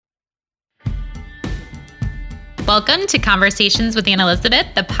Welcome to Conversations with Anne Elizabeth,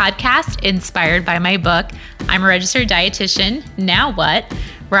 the podcast inspired by my book, I'm a Registered Dietitian, Now What?,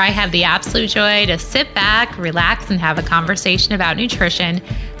 where I have the absolute joy to sit back, relax, and have a conversation about nutrition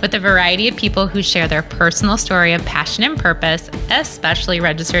with a variety of people who share their personal story of passion and purpose, especially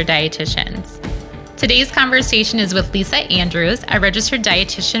registered dietitians. Today's conversation is with Lisa Andrews, a registered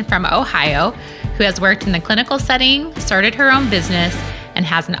dietitian from Ohio who has worked in the clinical setting, started her own business, and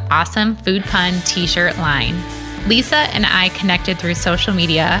has an awesome Food Pun t-shirt line. Lisa and I connected through social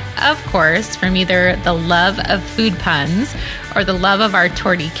media, of course, from either the love of food puns or the love of our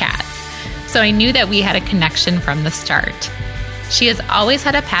Tortie cats. So I knew that we had a connection from the start. She has always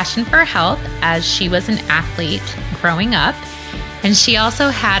had a passion for health as she was an athlete growing up, and she also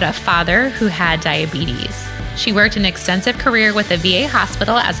had a father who had diabetes. She worked an extensive career with the VA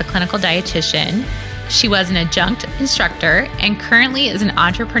hospital as a clinical dietitian. She was an adjunct instructor and currently is an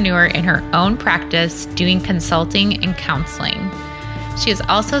entrepreneur in her own practice doing consulting and counseling. She is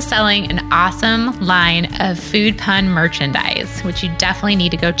also selling an awesome line of Food Pun merchandise, which you definitely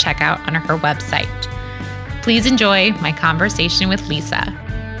need to go check out on her website. Please enjoy my conversation with Lisa.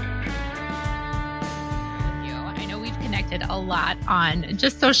 I know we've connected a lot on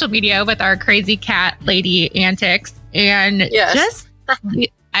just social media with our crazy cat lady antics, and yes.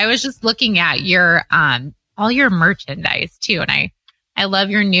 I was just looking at your all your merchandise too, and I love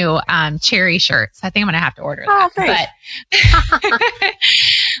your new cherry shirts. I think I'm gonna have to order that. Thanks. But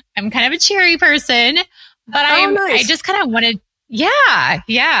I'm kind of a cherry person, but nice. I just kind of wanted, I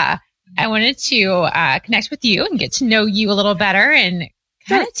wanted to connect with you and get to know you a little better and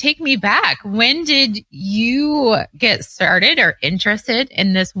kind of take me back. When did you get started or interested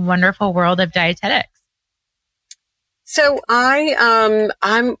in this wonderful world of dietetics? So I'm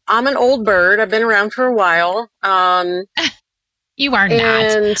an old bird. I've been around for a while. You are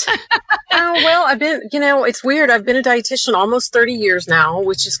not. I've been, it's weird. I've been a dietitian almost 30 years now,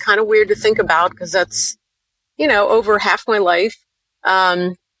 which is kind of weird to think about because that's, over half my life.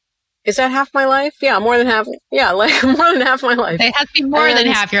 Is that half my life? Yeah, more than half. Yeah, like more than half my life. It has to be more than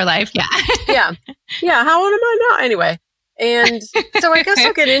half your life. Yeah. Yeah. How old am I now? Anyway. And so I guess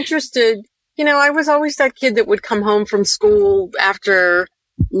I'll get interested. I was always that kid that would come home from school after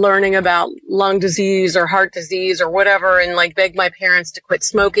learning about lung disease or heart disease or whatever and like beg my parents to quit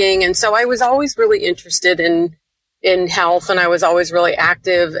smoking. And so I was always really interested in health, and I was always really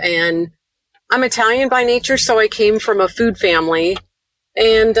active. And I'm Italian by nature, so I came from a food family.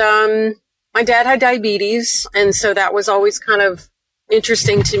 And my dad had diabetes, and so that was always kind of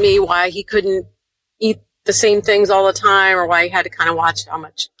interesting to me why he couldn't eat the same things all the time, or why he had to kind of watch how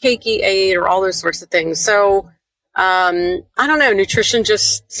much cake he ate or all those sorts of things. So, I don't know, nutrition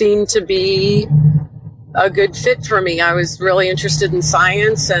just seemed to be a good fit for me. I was really interested in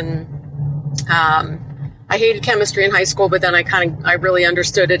science, and I hated chemistry in high school, but then I really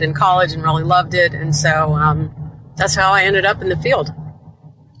understood it in college and really loved it. And so that's how I ended up in the field.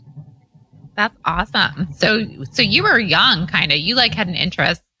 That's awesome. So you were young, kind of. You had an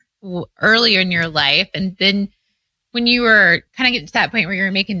interest earlier in your life, and then when you were kind of getting to that point where you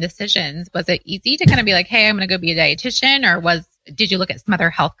were making decisions, was it easy to kind of be like, hey, I'm going to go be a dietitian, or did you look at some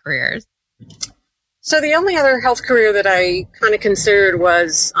other health careers? So the only other health career that I kind of considered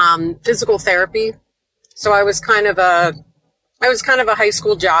was physical therapy. So I was kind of a high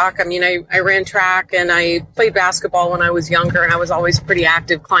school jock. I mean, I ran track and I played basketball when I was younger, and I was always pretty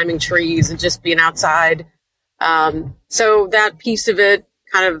active climbing trees and just being outside. So that piece of it,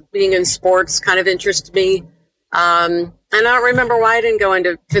 kind of being in sports, kind of interested me. And I don't remember why I didn't go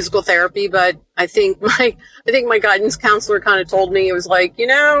into physical therapy, but I think my guidance counselor kind of told me, it was like,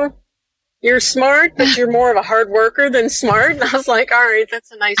 you're smart, but you're more of a hard worker than smart. And I was like, all right,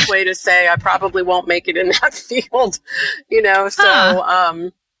 that's a nice way to say I probably won't make it in that field,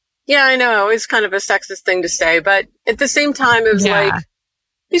 So, yeah, I know it's kind of a sexist thing to say, but at the same time, it was like,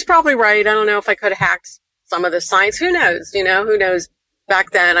 he's probably right. I don't know if I could have hacked some of the science. Who knows? Who knows?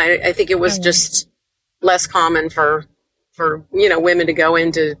 Back then, I think it was just less common for women to go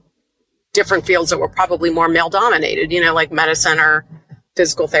into different fields that were probably more male dominated, like medicine or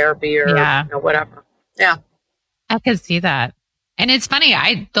physical therapy or whatever. Yeah. I could see that. And it's funny.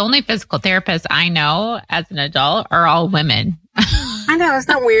 The only physical therapists I know as an adult are all women. I know. Isn't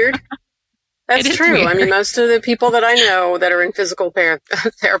that weird? That's true. Weird. I mean, most of the people that I know that are in physical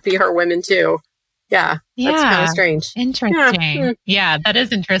therapy are women too. Yeah. That's kind of strange. Interesting. Yeah, that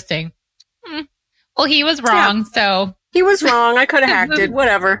is interesting. Well, he was wrong. So he was wrong. I could have hacked it.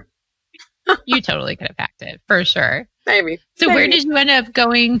 Whatever. You totally could have hacked it for sure. Maybe. So where did you end up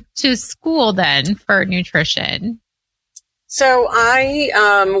going to school then for nutrition? So I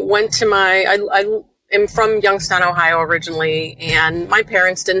went to am from Youngstown, Ohio originally, and my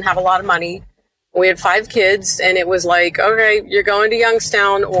parents didn't have a lot of money. We had 5 kids, and it was like, okay, you're going to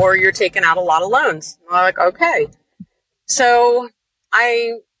Youngstown or you're taking out a lot of loans. And I'm like, okay. So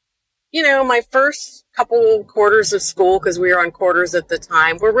my first couple quarters of school, because we were on quarters at the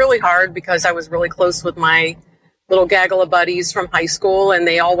time, were really hard because I was really close with my little gaggle of buddies from high school, and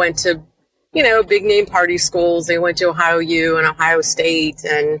they all went to, big name party schools. They went to Ohio U and Ohio State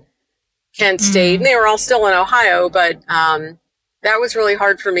and Kent State, and they were all still in Ohio, but that was really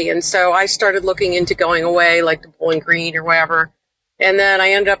hard for me. And so I started looking into going away, like to Bowling Green or wherever. And then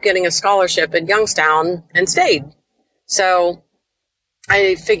I ended up getting a scholarship at Youngstown and stayed. So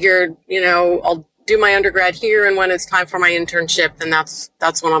I figured, I'll do my undergrad here, and when it's time for my internship, then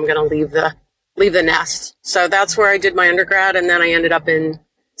that's when I'm going to leave the nest. So that's where I did my undergrad, and then I ended up in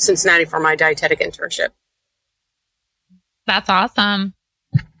Cincinnati for my dietetic internship. That's awesome.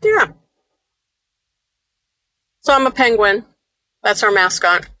 Yeah. So I'm a penguin. That's our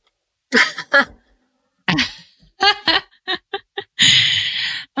mascot.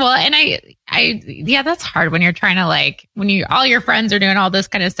 Well, and yeah, that's hard when you're trying to when all your friends are doing all this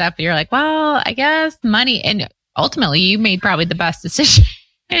kind of stuff. You're like, well, I guess money. And ultimately you made probably the best decision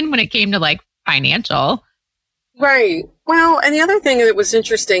when it came to financial. Right. Well, and the other thing that was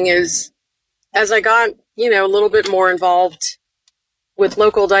interesting is as I got, a little bit more involved with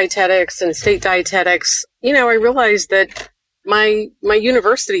local dietetics and state dietetics, I realized that my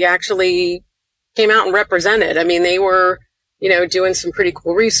university actually came out and represented. I mean, they were, doing some pretty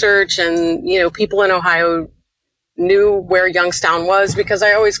cool research, and, people in Ohio knew where Youngstown was, because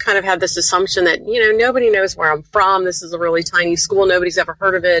I always kind of had this assumption that, nobody knows where I'm from. This is a really tiny school. Nobody's ever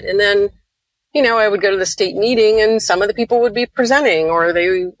heard of it. And then, I would go to the state meeting, and some of the people would be presenting, or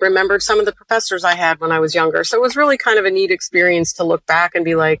they remembered some of the professors I had when I was younger. So it was really kind of a neat experience to look back and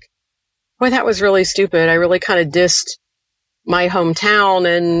be like, boy, that was really stupid. I really kind of dissed my hometown,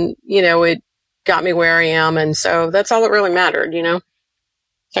 and, it got me where I am. And so that's all that really mattered, So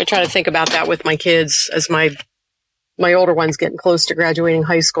I try to think about that with my kids as my older one's getting close to graduating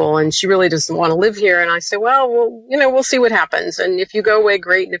high school, and she really doesn't want to live here. And I say, well, we'll see what happens. And if you go away,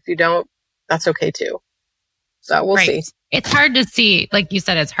 great. And if you don't, that's okay too. So we'll see. It's hard to see, like you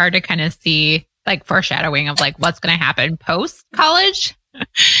said, it's hard to kind of see foreshadowing of what's going to happen post college.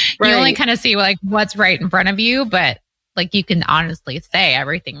 Right. You only kind of see what's right in front of you, but you can honestly say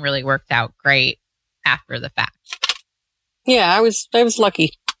everything really worked out great after the fact. Yeah, I was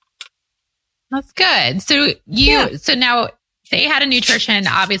lucky. That's good. So so now they had a nutrition,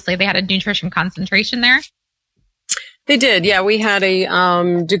 obviously they had a nutrition concentration there. They did. Yeah. We had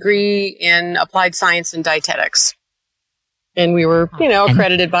a degree in applied science and dietetics, and we were,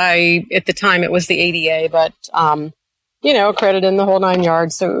 accredited by, at the time it was the ADA, but, accredited in the whole 9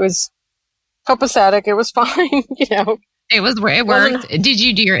 yards. So it was copacetic. It was fine. It worked. Did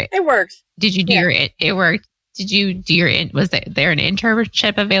you do your? It worked. Did you do your? It worked. Did you do your? Was there an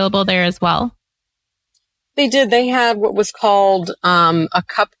internship available there as well? They did. They had what was called a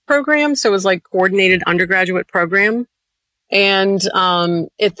CUP program, so it was coordinated undergraduate program. And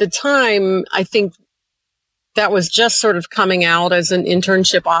at the time, I think that was just sort of coming out as an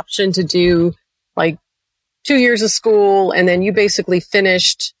internship option to do 2 years of school, and then you basically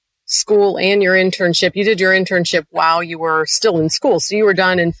finished school and your internship. You did your internship while you were still in school. So you were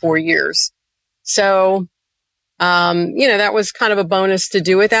done in 4 years. So, that was kind of a bonus to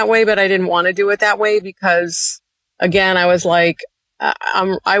do it that way, but I didn't want to do it that way because, again, I was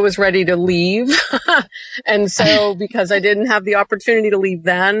I was ready to leave. And so because I didn't have the opportunity to leave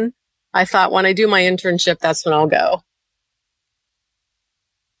then, I thought when I do my internship, that's when I'll go.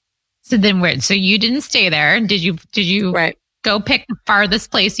 So then so you didn't stay there. Did you right. Go pick the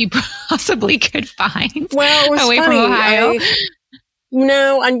farthest place you possibly could find? Well, it was away funny. From Ohio?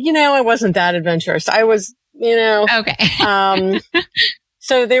 I wasn't that adventurous. I was, Okay.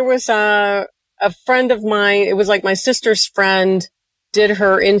 So there was a friend of mine. It was my sister's friend did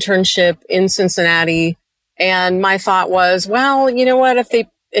her internship in Cincinnati. And my thought was, well, you know what? If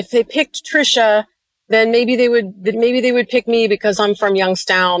they picked Trisha, then maybe they would pick me because I'm from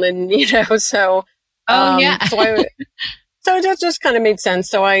Youngstown, and, so. Oh, yeah. So it just kind of made sense.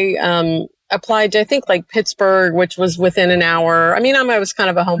 So I applied to, I think, Pittsburgh, which was within an hour. I mean, I was kind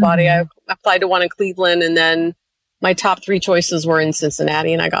of a homebody. I applied to one in Cleveland, and then my top 3 choices were in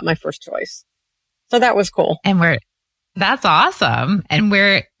Cincinnati, and I got my first choice. So that was cool. And that's awesome. And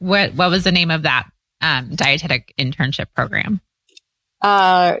what was the name of that dietetic internship program?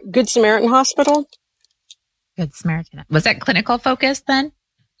 Good Samaritan Hospital. Good Samaritan. Was that clinical focused then?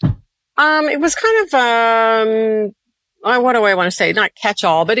 It was kind of, what do I want to say? Not catch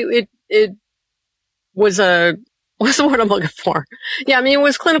all, but it was what I'm looking for. Yeah, I mean, it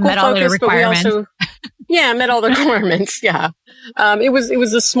was clinical focused, but we also, met all the requirements. Yeah. It was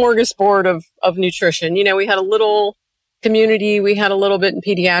a smorgasbord of nutrition. You know, we had a little community, we had a little bit in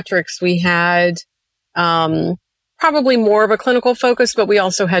pediatrics, we had, probably more of a clinical focus, but we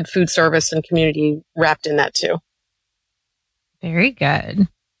also had food service and community wrapped in that too. Very good.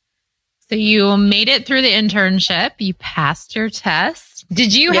 So you made it through the internship. You passed your test.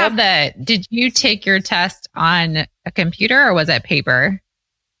 Did you did you take your test on a computer or was it paper?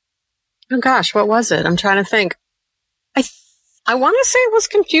 Oh gosh, what was it? I'm trying to think. I want to say it was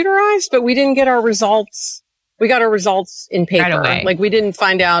computerized, but we didn't get our results. We got our results in paper. Right away. Like we didn't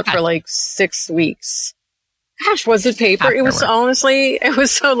find out for like 6 weeks. Gosh, was it paper? Afterward. It was honestly, it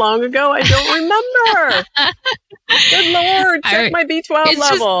was so long ago. I don't remember. Good Lord. Check my B12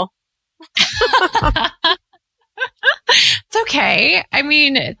 level. It's okay. I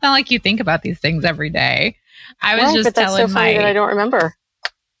mean, it's not like you think about these things every day. I was just but that's telling so funny that I don't remember.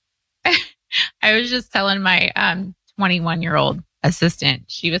 I was just telling my 21-year-old assistant,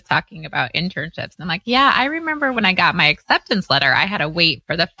 she was talking about internships. And I'm like, yeah, I remember when I got my acceptance letter, I had to wait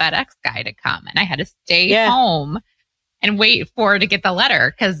for the FedEx guy to come and I had to stay home and wait for to get the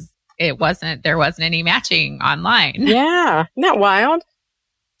letter because there wasn't any matching online. Yeah. Isn't that wild?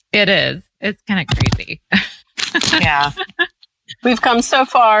 It is. It's kind of crazy. Yeah. We've come so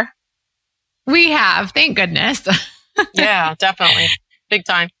far. We have. Thank goodness. Yeah, definitely. Big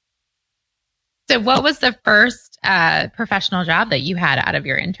time. So what was the first professional job that you had out of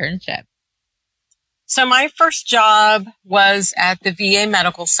your internship? So my first job was at the VA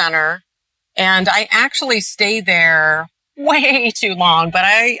Medical Center, and I actually stayed there way too long, but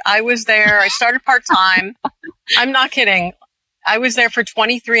I was there. I started part-time. I'm not kidding. I was there for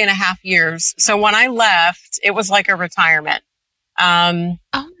 23 and a half years. So when I left, it was like a retirement. Oh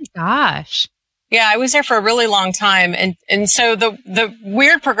my gosh. Yeah, I was there for a really long time. And so the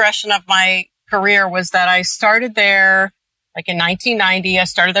weird progression of my career was that I started there like in 1990. I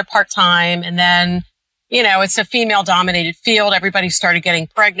started there part-time, and then, you know, it's a female dominated field. Everybody started getting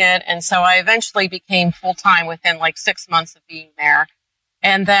pregnant. And so I eventually became full-time within like 6 months of being there.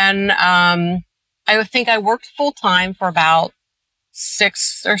 And then, I think I worked full-time for about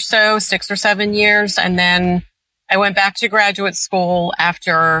 6 or 7 years. And then I went back to graduate school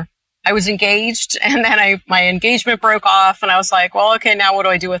after I was engaged, and then my engagement broke off, and I was like, well, okay, now what do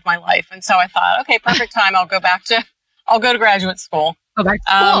I do with my life? And so I thought, okay, perfect time. I'll go to graduate school. Go back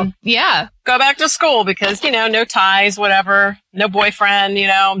to school. Yeah. Go back to school because, you know, no ties, whatever, no boyfriend, you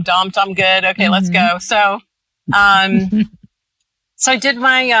know, I'm dumped. I'm good. Okay, let's go. So, so I did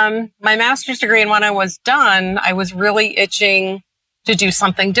my master's degree, and when I was done, I was really itching to do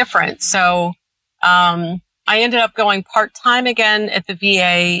something different. So, I ended up going part-time again at the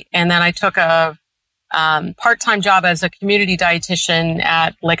VA, and then I took a part-time job as a community dietitian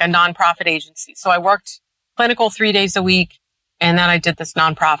at like a nonprofit agency. So I worked clinical 3 days a week, and then I did this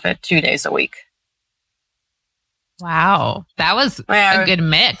nonprofit 2 days a week. Wow. That was a good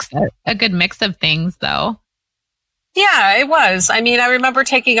mix. A good mix of things, though. Yeah, it was. I mean, I remember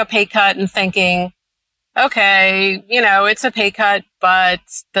taking a pay cut and thinking, okay, you know, it's a pay cut, but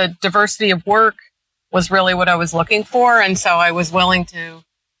the diversity of work was really what I was looking for. And so I was willing to,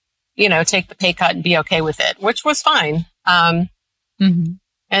 you know, take the pay cut and be okay with it, which was fine. And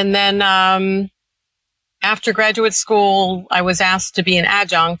then after graduate school, I was asked to be an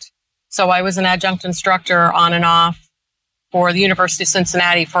adjunct. So I was an adjunct instructor on and off for the University of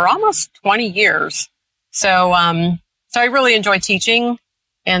Cincinnati for almost 20 years. So I really enjoyed teaching.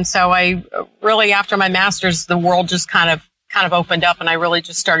 And so I really, after my master's, the world just kind of opened up, and I really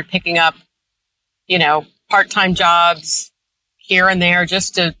just started picking up, you know, part-time jobs here and there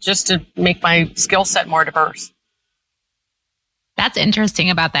just to make my skill set more diverse. That's interesting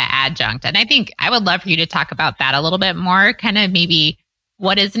about the adjunct. And I think I would love for you to talk about that a little bit more. Kind of maybe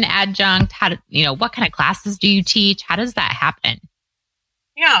what is an adjunct? What kind of classes do you teach? How does that happen?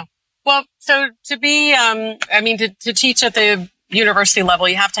 Yeah. Well, so to be, to teach at the university level,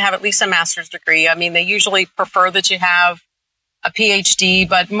 you have to have at least a master's degree. I mean, they usually prefer that you have a PhD,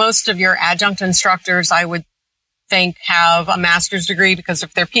 but most of your adjunct instructors, I would think, have a master's degree, because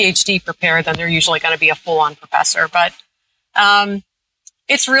if they're PhD prepared, then they're usually going to be a full-on professor. But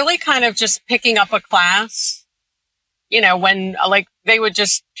it's really kind of just picking up a class, you know, when like they would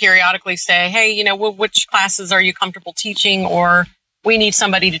just periodically say, hey, you know, which classes are you comfortable teaching? Or we need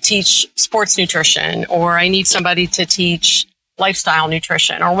somebody to teach sports nutrition, or I need somebody to teach lifestyle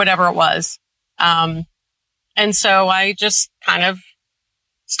nutrition, or whatever it was. And so I just kind of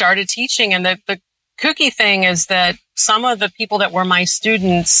started teaching. And the kooky thing is that some of the people that were my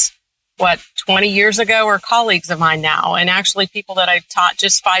students 20 years ago are colleagues of mine now. And actually people that I taught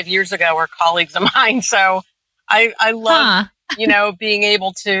just 5 years ago are colleagues of mine. So I love, being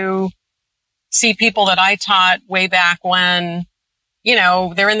able to see people that I taught way back when,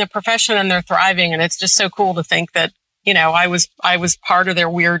 they're in the profession and they're thriving. And it's just so cool to think that, I was part of their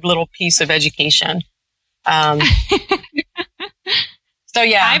weird little piece of education. So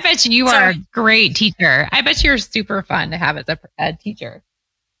yeah. I bet you are a great teacher. I bet you're super fun to have as a teacher.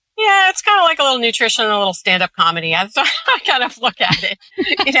 Yeah, it's kind of like a little nutrition and a little stand-up comedy. That's how I kind of look at it.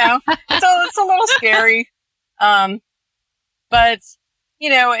 It's a little scary. But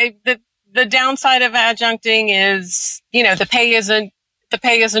the downside of adjuncting is, the pay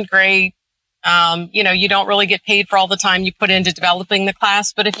isn't great. You don't really get paid for all the time you put into developing the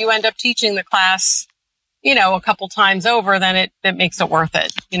class. But if you end up teaching the class, a couple times over, then it makes it worth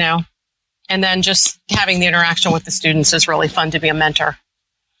it, and then just having the interaction with the students is really fun to be a mentor.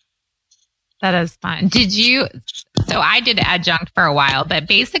 That is fun. So I did adjunct for a while, but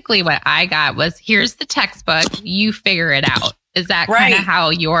basically what I got was, here's the textbook, you figure it out. Is that kind of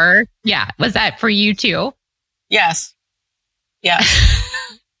how was that for you too? Yes. Yeah.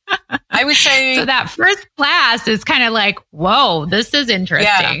 I would say. So that first class is kind of like, whoa, this is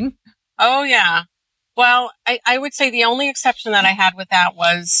interesting. Yeah. Oh yeah. Well, I would say the only exception that I had with that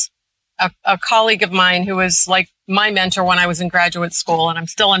was a colleague of mine who was like my mentor when I was in graduate school, and I'm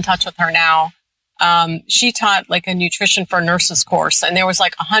still in touch with her now. She taught like a nutrition for nurses course, and there was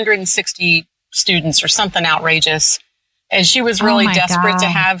like 160 students or something outrageous. And she was really desperate to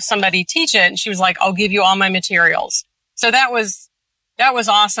have somebody teach it. And she was like, I'll give you all my materials. So that was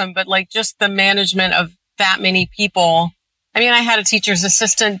awesome. But like just the management of that many people. I mean, I had a teacher's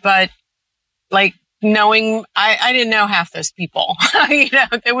assistant, but like knowing, I didn't know half those people.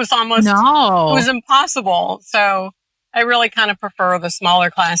 It was almost, it was impossible. So I really kind of prefer the smaller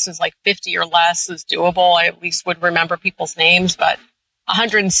classes, like 50 or less is doable. I at least would remember people's names, but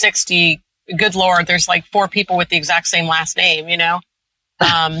 160, good Lord, there's like 4 people with the exact same last name,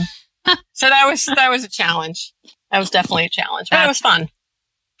 So that was a challenge. That was definitely a challenge, but it was fun.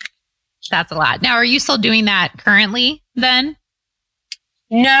 That's a lot. Now, are you still doing that currently then?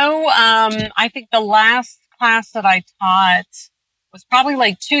 No, I think the last class that I taught was probably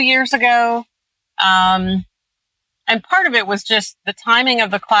like 2 years ago. And part of it was just the timing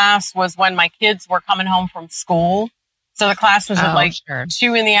of the class was when my kids were coming home from school. So the class was at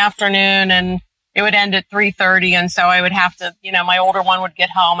 2 in the afternoon and it would end at 3:30. And so I would have to, my older one would get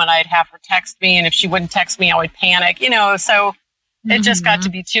home and I'd have her text me. And if she wouldn't text me, I would panic, so it just got to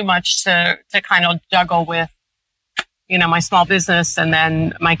be too much to kind of juggle with, my small business and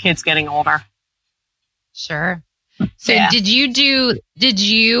then my kids getting older. Sure. So did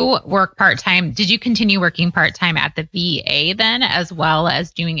you work part-time? Did you continue working part-time at the VA then, as well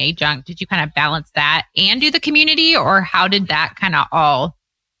as doing adjunct? Did you kind of balance that and do the community, or how did that kind of all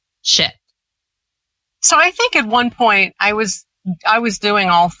shift? So I think at one point I was doing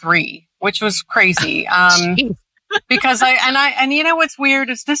all three, which was crazy. Because what's weird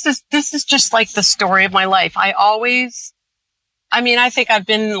is this is just like the story of my life. I think I've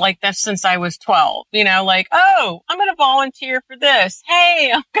been like this since I was 12, like, oh, I'm going to volunteer for this.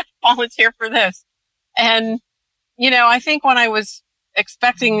 Hey, I'm going to volunteer for this. And, I think when I was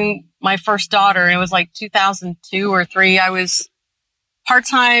expecting my first daughter, it was like 2002 or 3, I was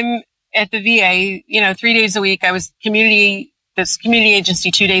part-time at the VA, 3 days a week. I was this community agency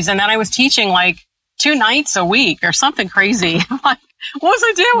 2 days. And then I was teaching like 2 nights a week or something crazy. Like, what was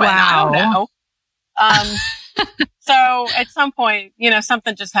I doing? Wow. I don't know. So at some point,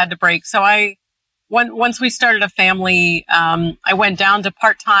 something just had to break. So once we started a family, I went down to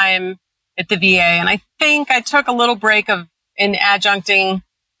part-time at the VA, and I think I took a little break in adjuncting,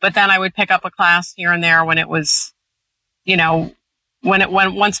 but then I would pick up a class here and there when it was,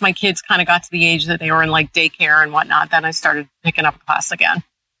 once my kids kind of got to the age that they were in like daycare and whatnot, then I started picking up a class again.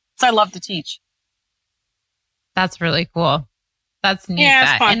 So I love to teach. That's really cool. That's neat.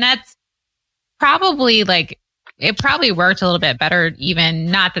 Yeah, it's fun. And that's probably like, it probably worked a little bit better,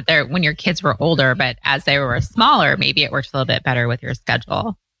 even not that when your kids were older, but as they were smaller, maybe it worked a little bit better with your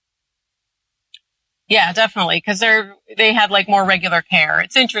schedule. Yeah, definitely. Because they had like more regular care.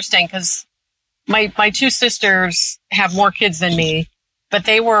 It's interesting because my 2 sisters have more kids than me, but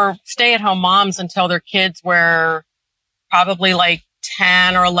they were stay-at-home moms until their kids were probably like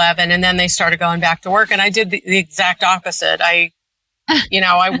 10 or 11. And then they started going back to work. And I did the exact opposite. I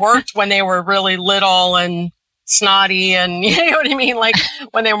worked when they were really little and snotty and you know what I mean? Like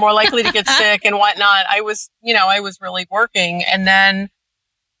when they were more likely to get sick and whatnot. I was really working. And then,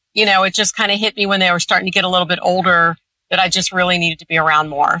 it just kind of hit me when they were starting to get a little bit older that I just really needed to be around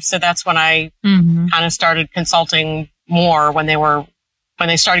more. So that's when I kind of started consulting more when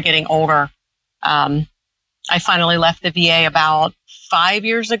they started getting older. I finally left the VA about 5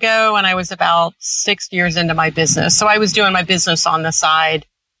 years ago, and I was about 6 years into my business. So I was doing my business on the side.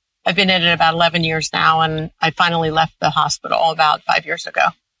 I've been in it about 11 years now, and I finally left the hospital about 5 years ago.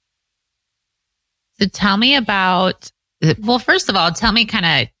 So tell me about, well, first of all, tell me kind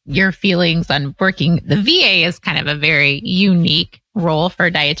of your feelings on working. The VA is kind of a very unique role for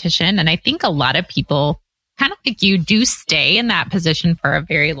a dietitian. And I think a lot of people kind of like you do stay in that position for a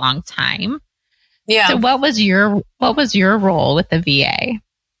very long time. Yeah. So what was your role with the VA?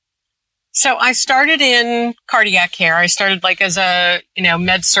 So I started in cardiac care. I started like as a,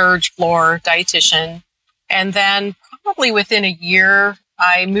 med surg floor dietitian. And then probably within a year,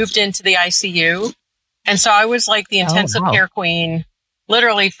 I moved into the ICU. And so I was like the intensive care queen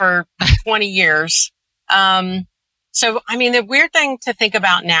literally for 20 years. So, I mean, the weird thing to think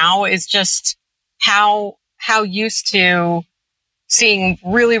about now is just how used to seeing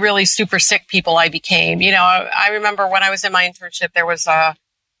really, really super sick people I became. I remember when I was in my internship, there was a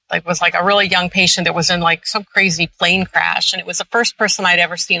really young patient that was in like some crazy plane crash. And it was the first person I'd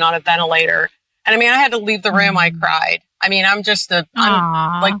ever seen on a ventilator. And I mean, I had to leave the room. I cried. I mean, I'm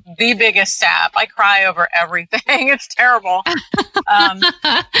like the biggest sap. I cry over everything. It's terrible.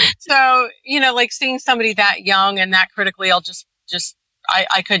 So, like seeing somebody that young and that critically ill,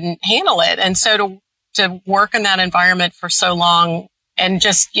 I couldn't handle it. And so to work in that environment for so long and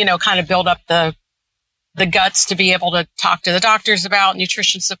just, kind of build up the guts to be able to talk to the doctors about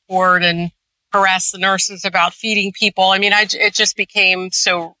nutrition support and harass the nurses about feeding people. I mean, it just became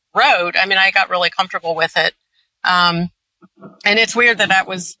so rote. I mean, I got really comfortable with it. And it's weird that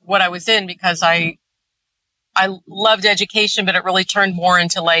was what I was in because I loved education, but it really turned more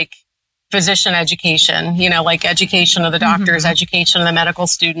into like physician education, like education of the doctors, education of the medical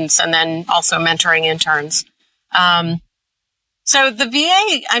students, and then also mentoring interns. So the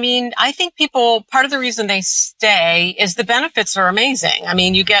VA, I mean, I think part of the reason they stay is the benefits are amazing. I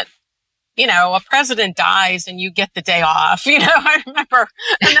mean, you get, a president dies and you get the day off, I remember,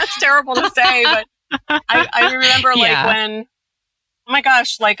 and that's terrible to say, but I remember like when, oh my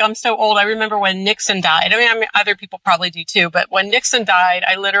gosh, like I'm so old. I remember when Nixon died. I mean, other people probably do too, but when Nixon died,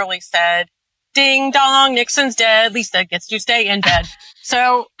 I literally said, ding dong, Nixon's dead. Lisa gets to stay in bed.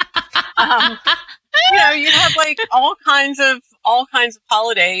 So, you'd have like all kinds of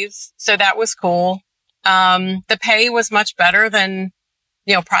holidays. So that was cool. The pay was much better than,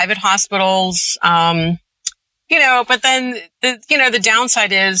 private hospitals. But then the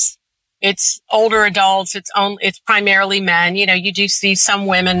downside is it's older adults. It's primarily men. You do see some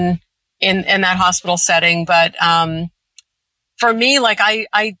women in that hospital setting, but, for me, like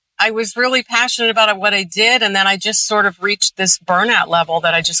I was really passionate about what I did. And then I just sort of reached this burnout level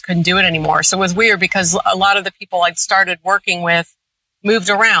that I just couldn't do it anymore. So it was weird because a lot of the people I'd started working with moved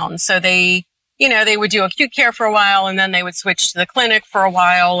around. So they would do acute care for a while and then they would switch to the clinic for a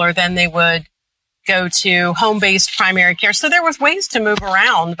while, or then they would go to home-based primary care. So there was ways to move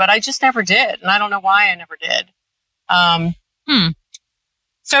around, but I just never did. And I don't know why I never did.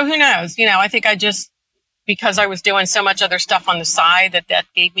 So who knows? I think because I was doing so much other stuff on the side that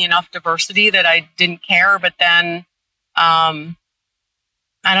gave me enough diversity that I didn't care. But then, I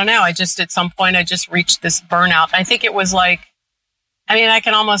don't know. At some point I just reached this burnout. I think it was like, I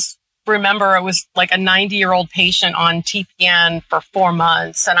can almost remember it was like a 90-year-old patient on TPN for 4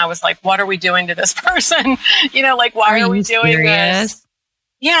 months. And I was like, what are we doing to this person? Why are we doing this?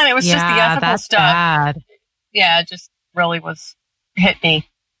 Yeah. And it was just the ethical stuff. Bad. Yeah. It just really hit me.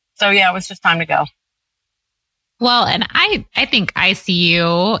 So yeah, it was just time to go. Well, and I think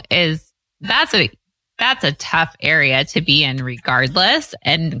ICU that's a tough area to be in regardless,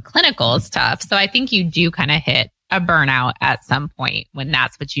 and clinical is tough. So I think you do kind of hit a burnout at some point when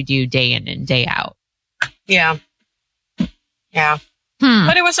that's what you do day in and day out. Yeah. Yeah.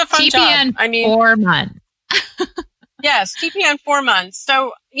 But it was a fun TPN job. 4 months. Yes, TPN 4 months.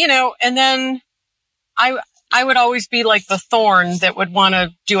 So, and then I would always be like the thorn that would want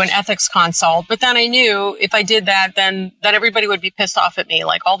to do an ethics consult. But then I knew if I did that, then that everybody would be pissed off at me.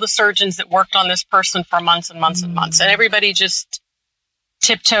 Like all the surgeons that worked on this person for months and months and months. And everybody just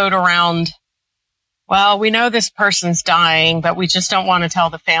tiptoed around, well, we know this person's dying, but we just don't want to tell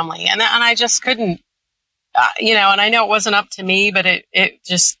the family. And I just couldn't, and I know it wasn't up to me, but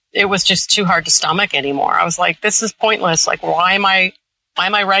it was just too hard to stomach anymore. I was like, this is pointless. Like, why am I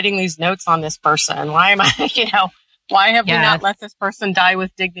writing these notes on this person? Why am I, why have we not let this person die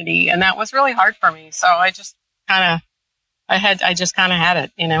with dignity? And that was really hard for me. So I just kind of had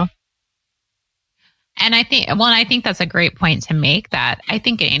it, And I think that's a great point to make, that I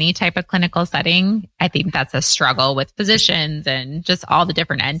think in any type of clinical setting, I think that's a struggle with physicians and just all the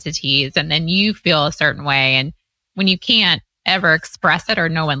different entities. And then you feel a certain way. And when you can't ever express it or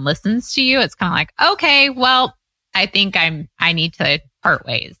no one listens to you, it's kind of like, okay, well, I think I need to part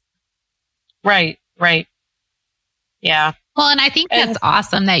ways. Right. Yeah. Well, and I think that's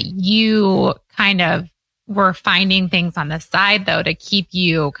awesome that you kind of were finding things on the side, though, to keep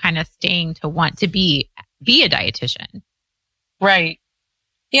you kind of staying to want to be a dietitian. Right.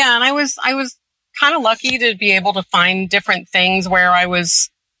 Yeah. And I was kind of lucky to be able to find different things where I was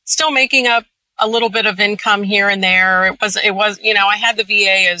still making up a little bit of income here and there. It was, I had the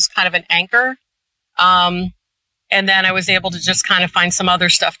VA as kind of an anchor. And then I was able to just kind of find some other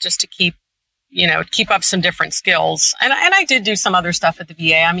stuff just to keep up some different skills. And I did do some other stuff at the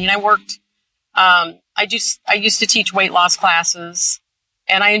VA. I mean, I worked, I used to teach weight loss classes,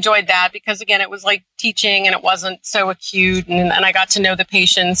 and I enjoyed that because, again, it was like teaching and it wasn't so acute. And I got to know the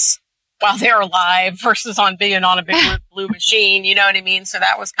patients while they're alive versus being on a big blue machine. You know what I mean? So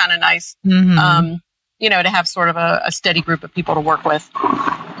that was kind of nice, to have sort of a steady group of people to work with.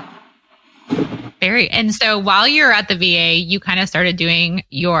 And so while you're at the VA, you kind of started doing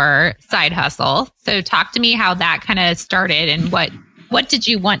your side hustle. So talk to me how that kind of started and what did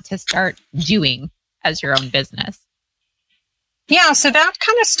you want to start doing as your own business? Yeah, so that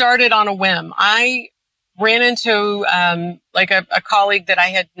kind of started on a whim. I ran into a colleague that I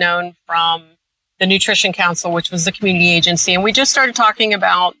had known from the Nutrition Council, which was the community agency. And we just started talking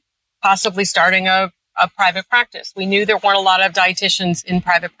about possibly starting a private practice. We knew there weren't a lot of dietitians in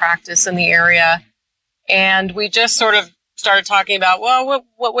private practice in the area. And we just sort of started talking about, well,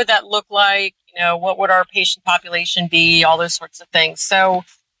 what would that look like? What would our patient population be? All those sorts of things. So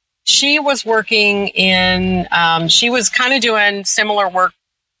she was working she was kind of doing similar work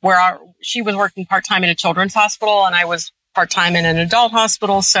where she was working part-time in a children's hospital and I was part-time in an adult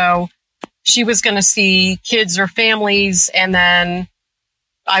hospital. So she was going to see kids or families, and then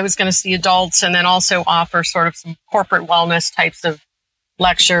I was going to see adults, and then also offer sort of some corporate wellness types of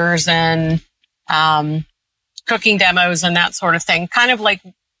lectures and cooking demos and that sort of thing. Kind of like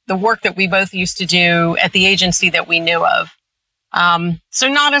the work that we both used to do at the agency that we knew of. So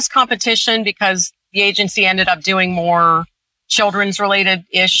not as competition, because the agency ended up doing more children's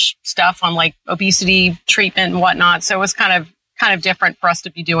related-ish stuff on like obesity treatment and whatnot. So it was kind of different for us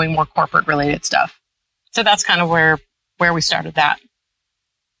to be doing more corporate related stuff. So that's kind of where we started that.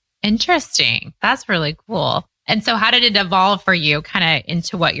 Interesting. That's really cool. And so how did it evolve for you kind of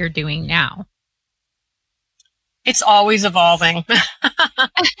into what you're doing now? It's always evolving.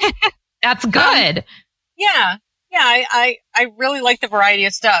 That's good. Yeah. I really like the variety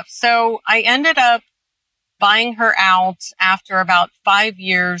of stuff. So I ended up buying her out after about 5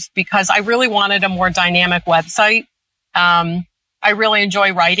 years because I really wanted a more dynamic website. I really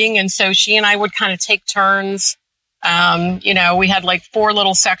enjoy writing. And so she and I would kind of take turns. We had like 4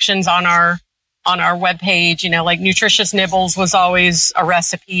 little sections on our webpage, like Nutritious Nibbles was always a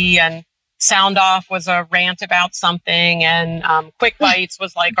recipe, and Sound Off was a rant about something, and Quick Bites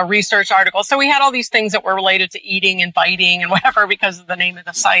was like a research article. So we had all these things that were related to eating and biting and whatever because of the name of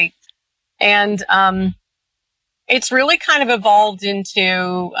the site. And it's really kind of evolved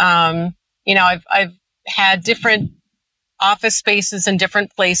into, I've had different office spaces in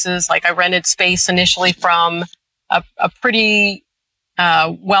different places. Like I rented space initially from a pretty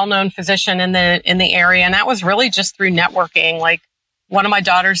well-known physician in the area, and that was really just through networking. Like, one of my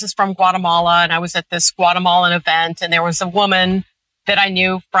daughters is from Guatemala, and I was at this Guatemalan event, and there was a woman that I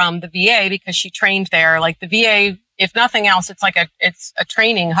knew from the VA because she trained there. Like the VA, if nothing else, it's a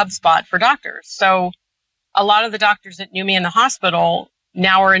training HubSpot for doctors. So a lot of the doctors that knew me in the hospital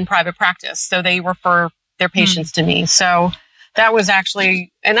now are in private practice. So they refer their patients to me. So that was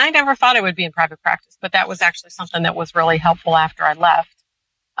actually, and I never thought I would be in private practice, but that was actually something that was really helpful after I left.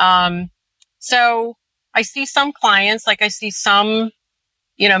 So I see some clients, like I see some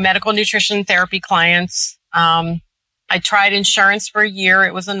medical nutrition therapy clients. I tried insurance for a year.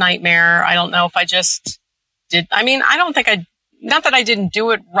 It was a nightmare. I don't know if I just did. I mean, I don't think not that I didn't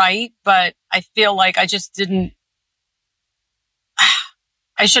do it right, but I feel like I just didn't,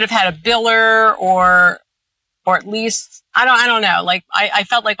 I should have had a biller or at least, I don't know. Like I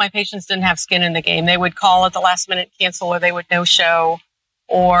felt like my patients didn't have skin in the game. They would call at the last minute, cancel, or they would no show,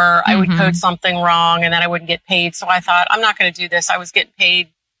 or I would code something wrong and then I wouldn't get paid. So I thought, I'm not going to do this. I was getting paid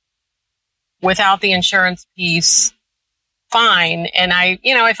without the insurance piece. Fine. And I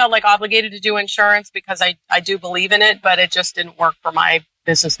felt like obligated to do insurance because I do believe in it, but it just didn't work for my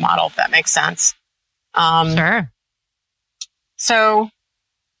business model, if that makes sense. Sure. So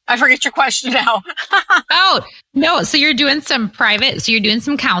I forget your question now. Oh, no. So you're doing some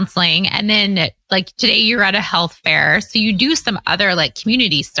counseling, and then like today you're at a health fair. So you do some other like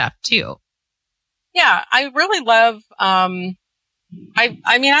community stuff too. Yeah, I really love, I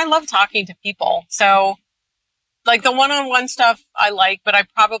love talking to people. So like the one-on-one stuff I like, but I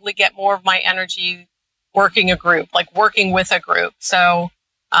probably get more of my energy working with a group. So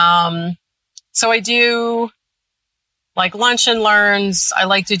I do like lunch and learns. I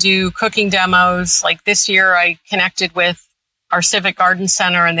like to do cooking demos. Like this year I connected with our Civic Garden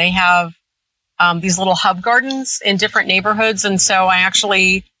Center, and they have these little hub gardens in different neighborhoods. And so I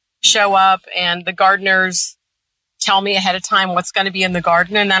actually show up and the gardeners tell me ahead of time what's going to be in the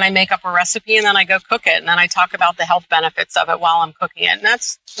garden. And then I make up a recipe and then I go cook it. And then I talk about the health benefits of it while I'm cooking it. And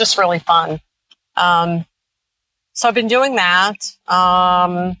that's just really fun. So I've been doing that.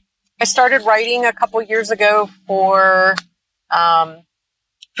 I started writing a couple years ago for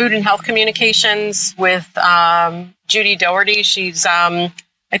Food and Health Communications with Judy Doherty. She's, I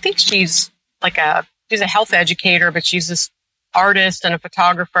think she's a health educator, but she's this artist and a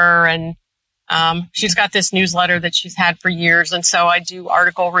photographer. And she's got this newsletter that she's had for years. And so I do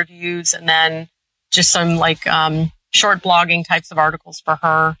article reviews and then just some short blogging types of articles for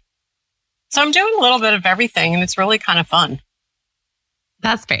her. So I'm doing a little bit of everything, and it's really kind of fun.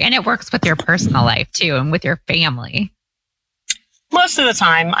 That's fair. And it works with your personal life too, and with your family. Most of the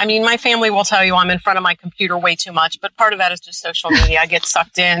time. I mean, my family will tell you I'm in front of my computer way too much, but part of that is just social media. I get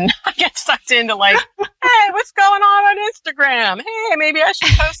sucked in. Into like, hey, what's going on Instagram? Hey, maybe I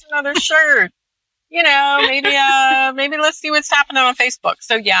should post another shirt. Maybe let's see what's happening on Facebook.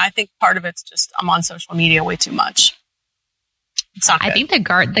 So yeah, I think part of it's just I'm on social media way too much. It's not good. I think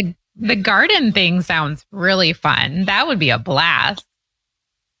the garden thing sounds really fun. That would be a blast.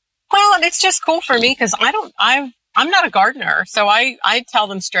 Well, and it's just cool for me because I'm not a gardener. So I tell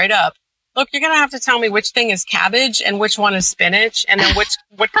them straight up, look, you're going to have to tell me which thing is cabbage and which one is spinach and then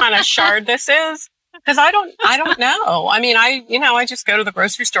what kind of chard this is. Because I don't know. I mean, I just go to the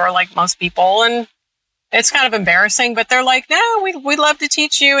grocery store like most people, and it's kind of embarrassing, but they're like, no, we'd love to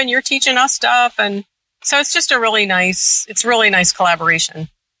teach you and you're teaching us stuff. And so it's just really nice collaboration.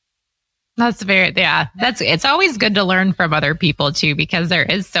 It's always good to learn from other people too, because there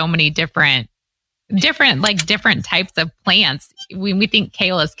is so many different types of plants. We think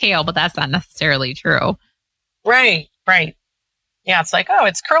kale is kale, but that's not necessarily true. Right. Yeah. It's like, oh,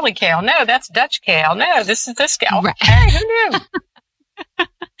 it's curly kale. No, that's Dutch kale. No, this is this kale. Right. Hey, who knew? Who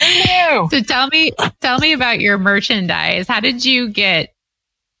knew? So tell me about your merchandise. How did you get,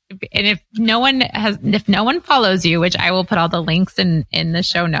 and if no one follows you, which I will put all the links in the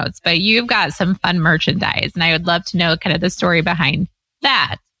show notes, but you've got some fun merchandise, and I would love to know kind of the story behind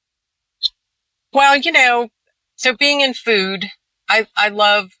that. Well, so being in food, I've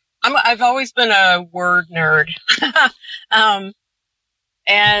always been a word nerd.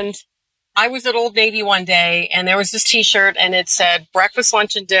 And I was at Old Navy one day and there was this t-shirt and it said breakfast,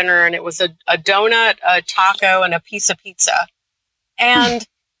 lunch, and dinner. And it was a donut, a taco, and a piece of pizza. And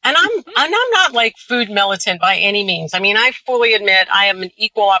I'm not like food militant by any means. I mean, I fully admit I am an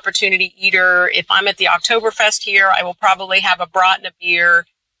equal opportunity eater. If I'm at the Oktoberfest here, I will probably have a brat and a beer.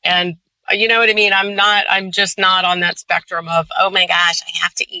 And you know what I mean? I'm just not on that spectrum of, oh my gosh, I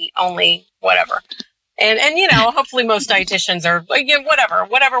have to eat only whatever. And hopefully most dietitians are like,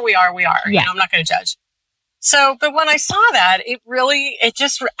 whatever we are. Yeah. I'm not going to judge. So, but when I saw that,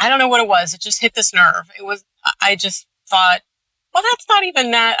 I don't know what it was. It just hit this nerve. I just thought, well, that's not even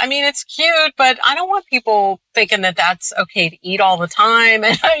that. I mean, it's cute, but I don't want people thinking that that's okay to eat all the time.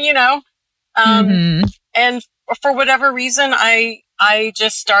 And, and for whatever reason, I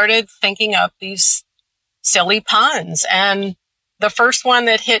just started thinking up these silly puns. And the first one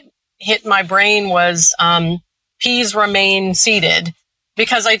that hit my brain was, peas remain seated,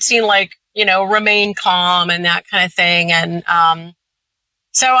 because I'd seen remain calm and that kind of thing. And,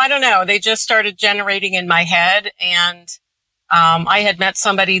 so I don't know, they just started generating in my head. And, I had met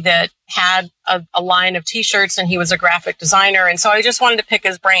somebody that had a line of t-shirts and he was a graphic designer. And so I just wanted to pick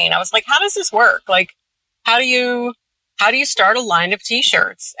his brain. I was like, how does this work? Like, how do you start a line of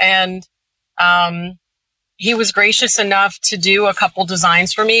t-shirts? And, he was gracious enough to do a couple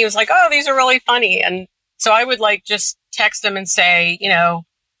designs for me. He was like, oh, these are really funny. And so I would just text him and say,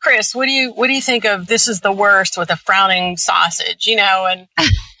 Chris, what do you think of this is the worst with a frowning sausage, and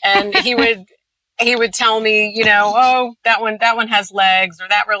he would tell me, oh, that one has legs, or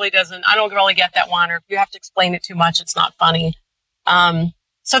that really doesn't, I don't really get that one. Or if you have to explain it too much, it's not funny.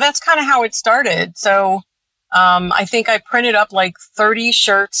 So that's kind of how it started. So, I think I printed up 30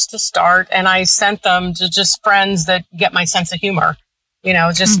 shirts to start, and I sent them to just friends that get my sense of humor.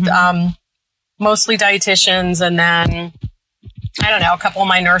 just mostly dietitians, and then I don't know, a couple of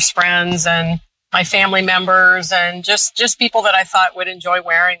my nurse friends and my family members, and just people that I thought would enjoy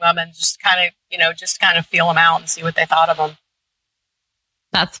wearing them, and just kind of feel them out and see what they thought of them.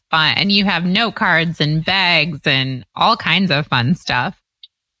 That's fun. And you have note cards and bags and all kinds of fun stuff.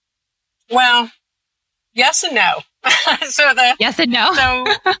 Well, yes and no. Yes and no.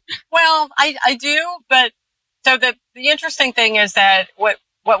 Well, I do, but so the interesting thing is that what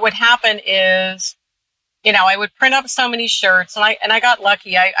would happen is, I would print up so many shirts, and I got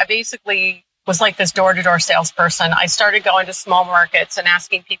lucky. I basically was like this door-to-door salesperson. I started going to small markets and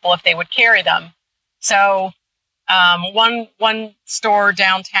asking people if they would carry them. So one store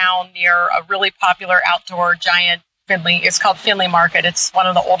downtown near a really popular outdoor giant Findlay, it's called Findlay Market. It's one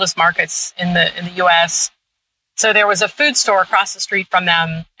of the oldest markets in the U.S. So there was a food store across the street from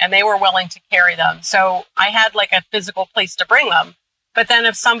them, and they were willing to carry them. So I had like a physical place to bring them. But then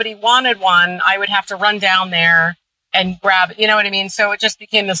if somebody wanted one, I would have to run down there and grab it. You know what I mean? So it just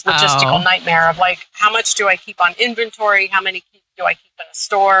became this logistical nightmare of like, how much do I keep on inventory? How many do I keep in a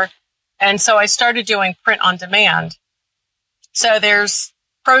store? And so I started doing print on demand. So there's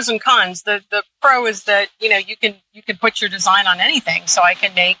pros and cons. The pro is that, you can put your design on anything. So I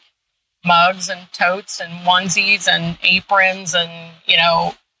can make mugs and totes and onesies and aprons and,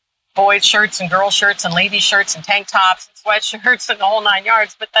 boys shirts and girl shirts and lady shirts and tank tops and sweatshirts and the whole 9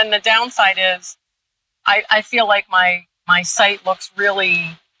 yards. But then the downside is I feel like my site looks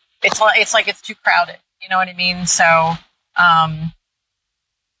really, it's like it's too crowded. You know what I mean? So,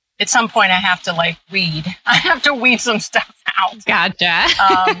 at some point I have to weed. I have to weed some stuff out. Gotcha.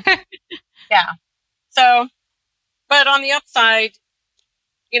 Yeah. So, but on the upside,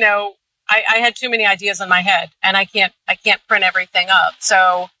 I had too many ideas in my head, and I can't print everything up.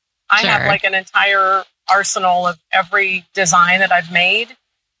 So I have like an entire arsenal of every design that I've made,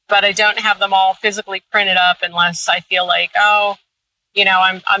 but I don't have them all physically printed up unless I feel like,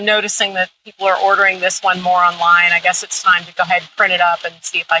 I'm noticing that people are ordering this one more online. I guess it's time to go ahead and print it up and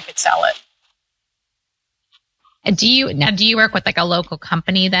see if I could sell it. Do you work with like a local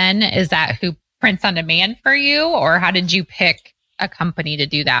company then? Is that who prints on demand for you, or how did you pick a company to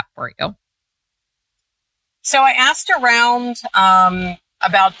do that for you? So I asked around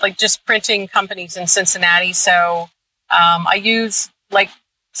about just printing companies in Cincinnati. So I use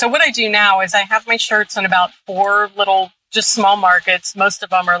so what I do now is I have my shirts in about 4 little, just small markets. Most of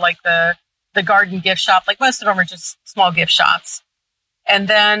them are like the garden gift shop. Like most of them are just small gift shops. And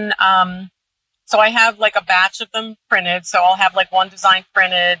then, so I have like a batch of them printed. So I'll have like one design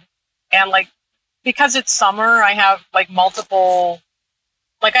printed, and because it's summer, I have multiple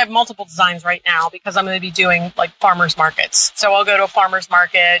designs right now because I'm going to be doing farmers markets. So I'll go to a farmer's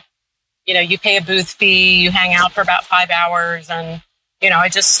market, you pay a booth fee, you hang out for about 5 hours, and, I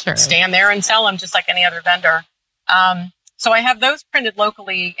just stand there and sell them just like any other vendor. So I have those printed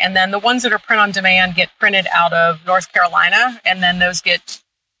locally, and then the ones that are print on demand get printed out of North Carolina, and then those get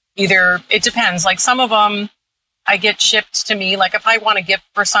it depends. Some of them I get shipped to me. If I want a gift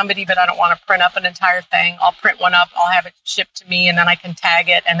for somebody, but I don't want to print up an entire thing, I'll print one up, I'll have it shipped to me, and then I can tag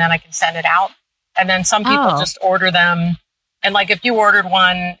it, and then I can send it out. And then some people just order them. And if you ordered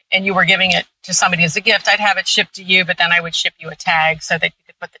one and you were giving it to somebody as a gift, I'd have it shipped to you, but then I would ship you a tag so that you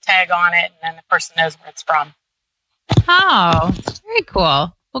could put the tag on it, and then the person knows where it's from. Oh, very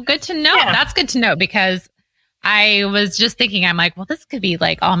cool. Well, good to know. Yeah. That's good to know, because I was just thinking, I'm like, well, this could be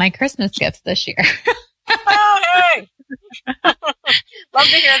all my Christmas gifts this year. Oh, hey. Love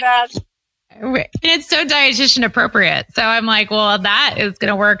to hear that. It's so dietitian appropriate. So I'm like, well, that is going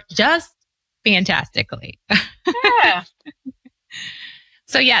to work just fantastically. Yeah.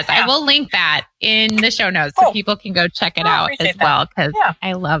 So yes, I will link that in the show notes so people can go check it out as well, because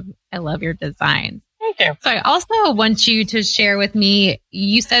I love your designs. Thank you. So I also want you to share with me,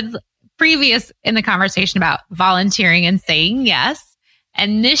 you said previous in the conversation about volunteering and saying yes.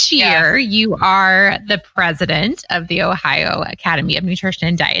 And this year you are the president of the Ohio Academy of Nutrition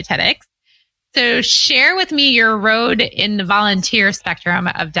and Dietetics. So share with me your road in the volunteer spectrum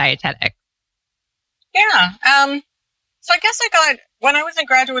of dietetics. Yeah. So I guess when I was in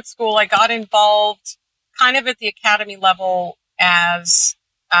graduate school, I got involved kind of at the academy level as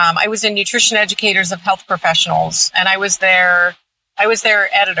I was in Nutrition Educators of Health Professionals, and I was their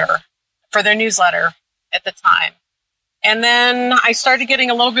editor for their newsletter at the time. And then I started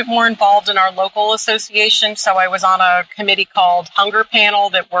getting a little bit more involved in our local association. So I was on a committee called Hunger Panel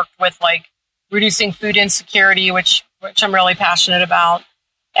that worked with reducing food insecurity, which I'm really passionate about.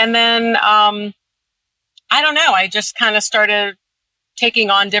 And then, I don't know, I just kind of started taking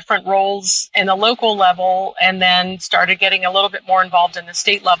on different roles in the local level and then started getting a little bit more involved in the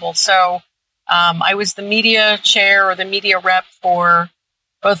state level. So I was the media chair or the media rep for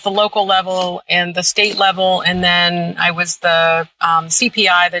both the local level and the state level. And then I was the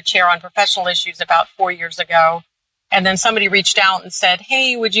CPI, the chair on professional issues, about 4 years ago. And then somebody reached out and said,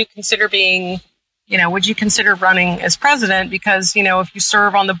 hey, would you consider running as president? Because, if you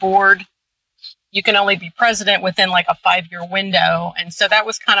serve on the board, you can only be president within like a 5-year window. And so that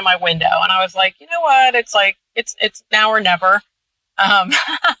was kind of my window. And I was like, you know what? It's like, it's now or never. And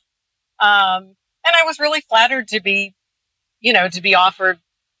I was really flattered to be offered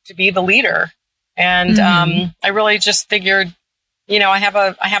to be the leader. And I really just figured, I have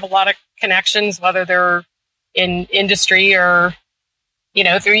a lot of connections, whether they're in industry or,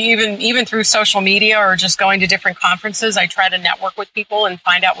 through even through social media or just going to different conferences. I try to network with people and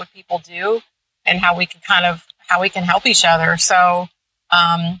find out what people do and how we can help each other. So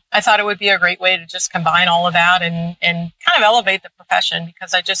I thought it would be a great way to just combine all of that and kind of elevate the profession,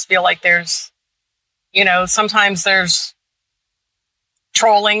 because I just feel like there's, sometimes there's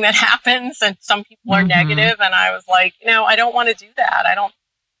trolling that happens and some people are negative. And I was like, I don't want to do that.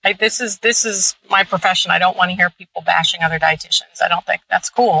 This is my profession. I don't want to hear people bashing other dietitians. I don't think that's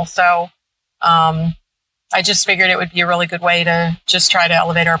cool. So I just figured it would be a really good way to just try to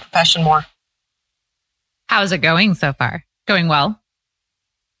elevate our profession more. How's it going so far? Going well?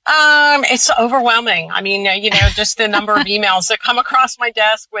 It's overwhelming. I mean, just the number of emails that come across my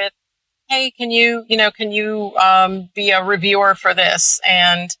desk with, hey, can you be a reviewer for this?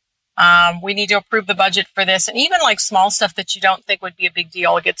 And we need to approve the budget for this. And even like small stuff that you don't think would be a big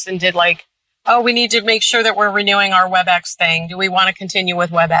deal, it gets into like, oh, we need to make sure that we're renewing our WebEx thing. Do we want to continue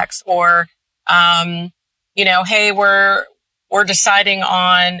with WebEx? Or, hey, we're deciding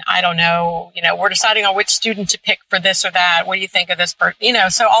on, I don't know, we're deciding on which student to pick for this or that. What do you think of this person?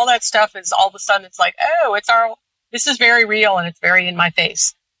 So all that stuff is all of a sudden it's like, oh, this is very real and it's very in my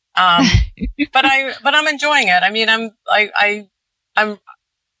face. But I'm enjoying it. I mean,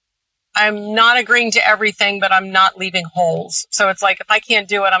 I'm not agreeing to everything, but I'm not leaving holes. So it's like, if I can't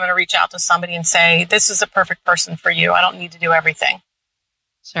do it, I'm going to reach out to somebody and say, this is a perfect person for you. I don't need to do everything.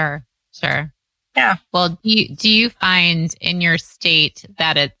 Sure. Yeah. Well, do you find in your state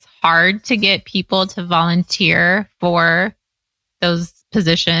that it's hard to get people to volunteer for those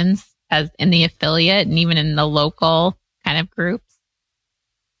positions as in the affiliate and even in the local kind of groups?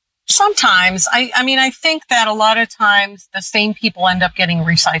 Sometimes. I think that a lot of times the same people end up getting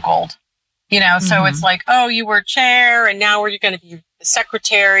recycled, so it's like, oh, you were chair and now you're going to be the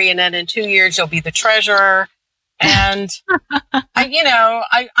secretary. And then in 2 years, you'll be the treasurer. And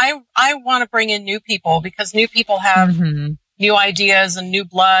I want to bring in new people because new people have new ideas and new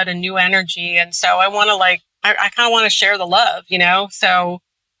blood and new energy. And so I want to I kind of want to share the love, So,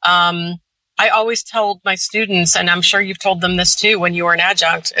 I always told my students, and I'm sure you've told them this too when you were an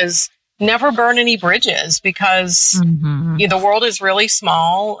adjunct, is never burn any bridges because the world is really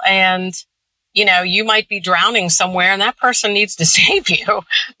small and, you might be drowning somewhere and that person needs to save you,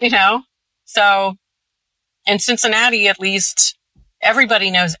 So in Cincinnati, at least, everybody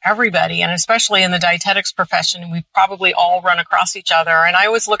knows everybody. And especially in the dietetics profession, we probably all run across each other. And I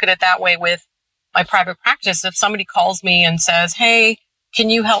always look at it that way with my private practice. If somebody calls me and says, hey, can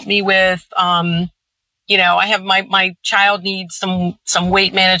you help me with, I have my child needs some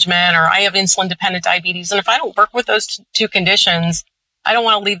weight management, or I have insulin dependent diabetes. And if I don't work with those two conditions, I don't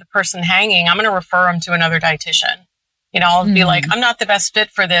want to leave the person hanging. I'm going to refer them to another dietitian. I'll be like, I'm not the best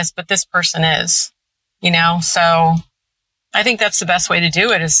fit for this, but this person is, so I think that's the best way to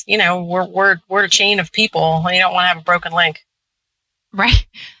do it is, we're a chain of people and you don't want to have a broken link. Right.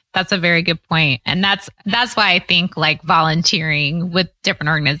 That's a very good point. And that's why I think like volunteering with different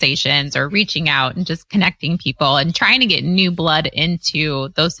organizations or reaching out and just connecting people and trying to get new blood into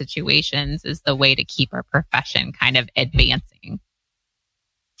those situations is the way to keep our profession kind of advancing.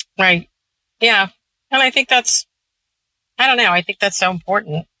 Right. Yeah. And I think that's so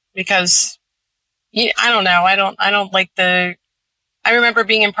important because I don't know. I remember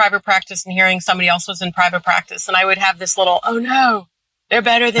being in private practice and hearing somebody else was in private practice and I would have this little, oh no, they're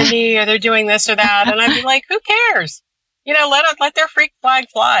better than me or they're doing this or that. And I'd be like, who cares? Let their freak flag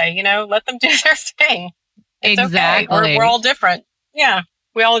fly, let them do their thing. It's exactly. Okay. We're all different. Yeah.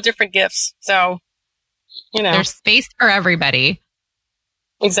 We all have different gifts. So, there's space for everybody.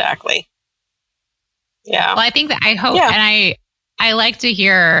 Exactly. Yeah. Well, I think that I hope, and I like to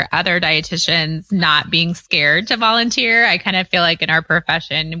hear other dietitians not being scared to volunteer. I kind of feel like in our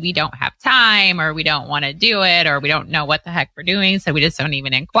profession, we don't have time or we don't want to do it or we don't know what the heck we're doing. So we just don't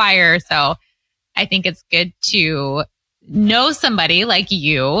even inquire. So I think it's good to know somebody like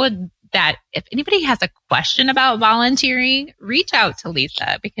you that if anybody has a question about volunteering, reach out to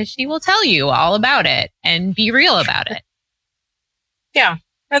Lisa because she will tell you all about it and be real about it. Yeah,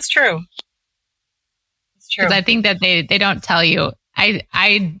 that's true. It's true. Because I think that they don't tell you.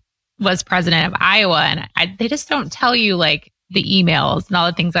 I was president of Iowa, and they just don't tell you like the emails and all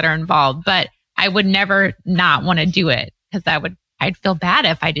the things that are involved. But I would never not want to do it because I'd feel bad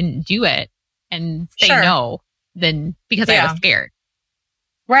if I didn't do it and say no, then because I was scared.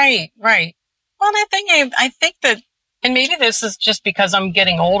 Right. Well, and I think that, and maybe this is just because I'm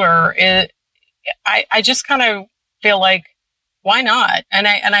getting older. I just kind of feel like, why not? And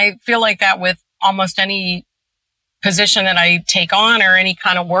I feel like that with almost any position that I take on or any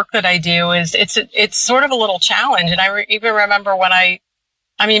kind of work that I do is it's sort of a little challenge. And I even remember when I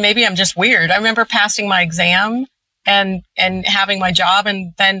mean, maybe I'm just weird. I remember passing my exam and having my job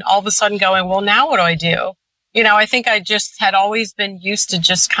and then all of a sudden going, well, now what do I do? You know, I think I just had always been used to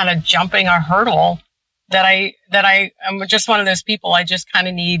just kind of jumping a hurdle that I'm just one of those people. I just kind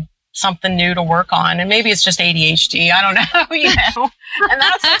of need something new to work on. And maybe it's just ADHD. I don't know, you know, and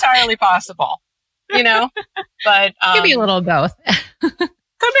that's entirely possible, you know, but could be a little of both. Could be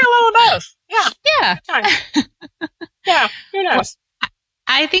a little of both. Yeah. Yeah. Yeah. Who knows? Well,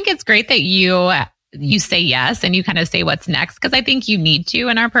 I think it's great that you say yes and you kind of say what's next, because I think you need to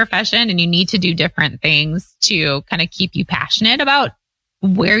in our profession, and you need to do different things to kind of keep you passionate about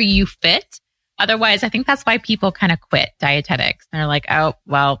where you fit. Otherwise, I think that's why people kind of quit dietetics. They're like, oh,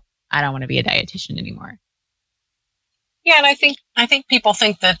 well, I don't want to be a dietitian anymore. Yeah. And I think people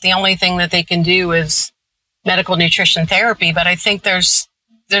think that the only thing that they can do is medical nutrition therapy, but I think there's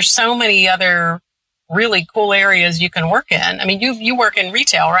so many other really cool areas you can work in. I mean, you work in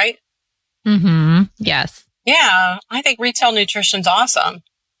retail, right? Mm-hmm. Yes. Yeah. I think retail nutrition's awesome.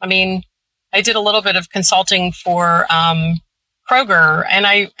 I mean, I did a little bit of consulting for Kroger, and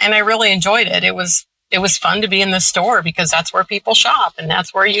I really enjoyed it. It was fun to be in the store because that's where people shop, and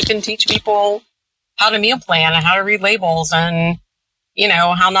that's where you can teach people how to meal plan and how to read labels and, you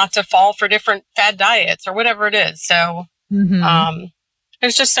know, how not to fall for different fad diets or whatever it is. So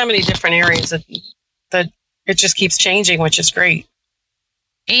there's just so many different areas that it just keeps changing, which is great.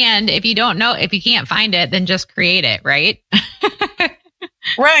 And if you don't know, if you can't find it, then just create it, right?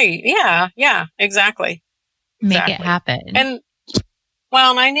 Right. Yeah, exactly. Make it happen. And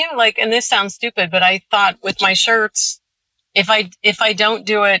I knew, like, and this sounds stupid, but I thought with my shirts, if I don't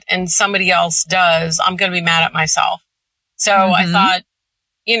do it and somebody else does, I'm going to be mad at myself. So I thought,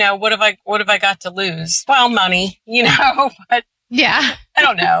 you know, what have I got to lose? Well, money, you know, but yeah, I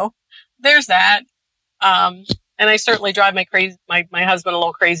don't know. There's that. And I certainly drive my husband a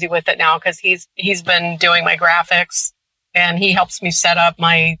little crazy with it now because he's been doing my graphics, and he helps me set up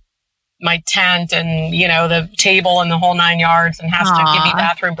my tent and, you know, the table and the whole 9 yards, and has to give me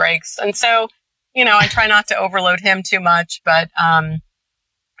bathroom breaks. And so, you know, I try not to overload him too much, but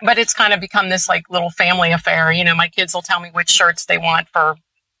it's kind of become this like little family affair. You know, my kids will tell me which shirts they want for,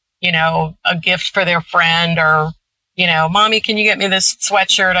 you know, a gift for their friend, or, you know, Mommy, can you get me this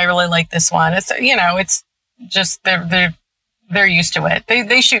sweatshirt? I really like this one. It's, you know, it's just, they're used to it.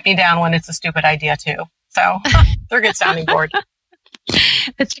 They shoot me down when it's a stupid idea too. So they're a good sounding board.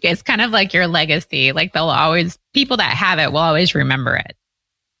 It's kind of like your legacy. Like people that have it will always remember it.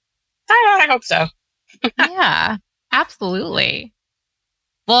 I hope so. Yeah, absolutely.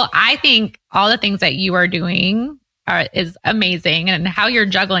 Well, I think all the things that you are doing is amazing, and how you're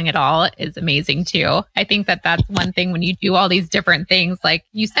juggling it all is amazing too. I think that that's one thing when you do all these different things, like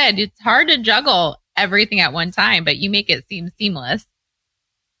you said, it's hard to juggle everything at one time, but you make it seem seamless.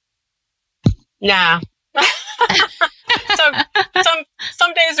 Nah.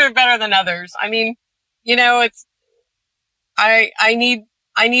 Some days are better than others. I mean, you know, it's, I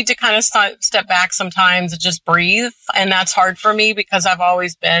need to kind of step back sometimes and just breathe. And that's hard for me because I've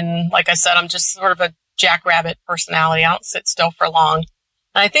always been, like I said, I'm just sort of a jackrabbit personality. I don't sit still for long.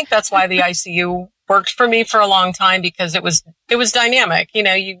 And I think that's why the ICU worked for me for a long time, because it was dynamic. You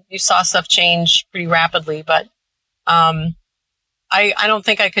know, you saw stuff change pretty rapidly, but, I don't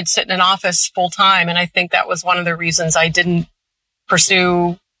think I could sit in an office full time. And I think that was one of the reasons I didn't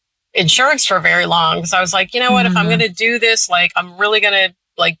pursue insurance for very long. Because I was like, you know what, if I'm going to do this, like, I'm really going to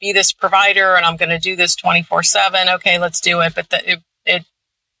like be this provider and I'm going to do this 24/7. Okay, let's do it. But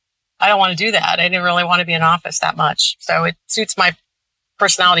I don't want to do that. I didn't really want to be in office that much. So it suits my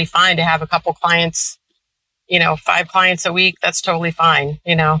personality fine to have a couple clients, you know, 5 clients a week. That's totally fine.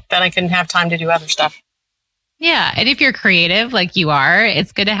 You know, then I can have time to do other stuff. Yeah. And if you're creative like you are,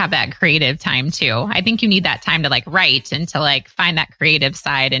 it's good to have that creative time too. I think you need that time to like write and to like find that creative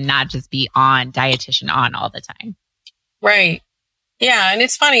side and not just be on dietitian on all the time. Right. Yeah. And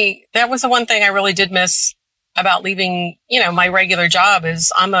it's funny. That was the one thing I really did miss about leaving, my regular job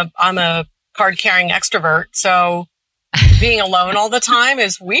is I'm a card carrying extrovert. So being alone all the time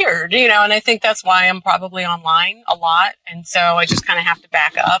is weird, and I think that's why I'm probably online a lot. And so I just kind of have to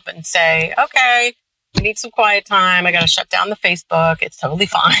back up and say, okay, I need some quiet time. I got to shut down the Facebook. It's totally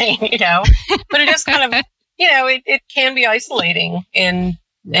fine, but it is kind of, it can be isolating in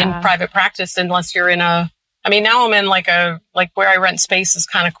private practice unless you're in now I'm in like where I rent space is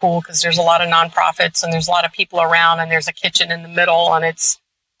kind of cool because there's a lot of nonprofits and there's a lot of people around and there's a kitchen in the middle and it's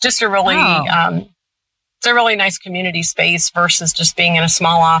just a really, it's a really nice community space versus just being in a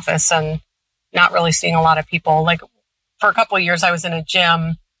small office and not really seeing a lot of people. Like for a couple of years, I was in a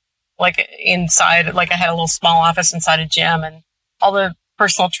gym, like inside, like I had a little small office inside a gym and all the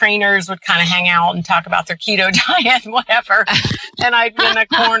personal trainers would kind of hang out and talk about their keto diet and whatever. And I'd be in a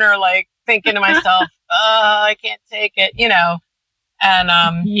corner, like thinking to myself, I can't take it, And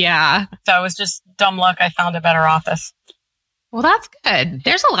so it was just dumb luck. I found a better office. Well, that's good.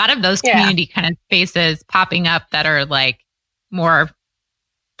 There's a lot of those community kind of spaces popping up that are like more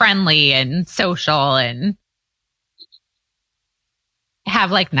friendly and social and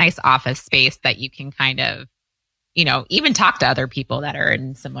have like nice office space that you can kind of, even talk to other people that are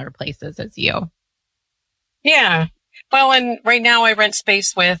in similar places as you. Yeah. Well, and right now I rent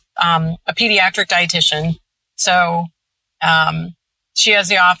space with a pediatric dietitian. So she has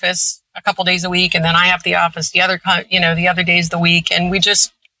the office a couple days a week, and then I have the office the other days of the week. And we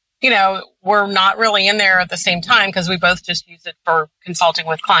just, we're not really in there at the same time because we both just use it for consulting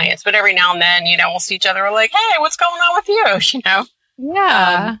with clients. But every now and then, we'll see each other. We're like, hey, what's going on with you?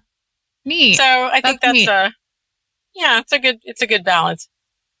 Yeah. Neat. So I think that's it's a good balance.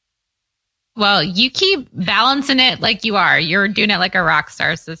 Well, you keep balancing it like you are. You're doing it like a rock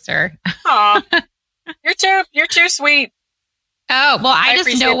star, sister. Aw, you're too sweet. Oh, well, I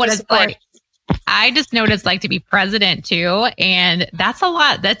just know what it's like. I just know what it's like to be president too. And that's a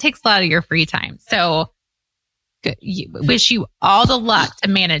lot. That takes a lot of your free time. So wish you all the luck to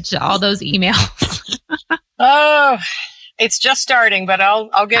manage all those emails. Oh, it's just starting, but I'll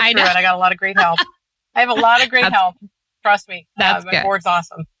get through it. I got a lot of great help. I have a lot of great help. Trust me. That's my board's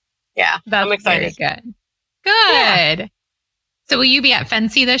awesome. Yeah, that's I'm excited. Very good. Good. Yeah. So will you be at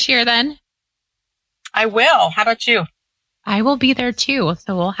Fancy this year then? I will. How about you? I will be there too.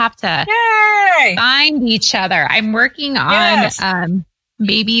 So we'll have to find each other. I'm working on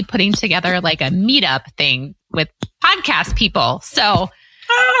maybe putting together like a meetup thing with podcast people. So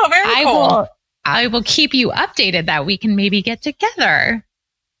very cool. I will keep you updated that we can maybe get together.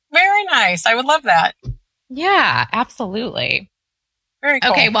 Very nice. I would love that. Yeah, absolutely. Very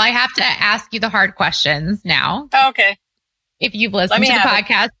cool. Okay, well, I have to ask you the hard questions now. Okay. If you've listened to the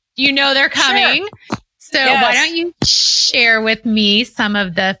podcast, you know they're coming. Sure. So why don't you share with me some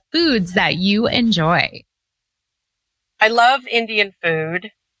of the foods that you enjoy? I love Indian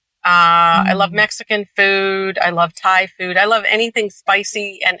food. I love Mexican food. I love Thai food. I love anything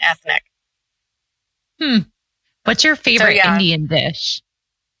spicy and ethnic. What's your favorite Indian dish?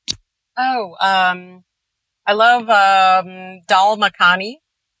 Oh, I love dal makhani,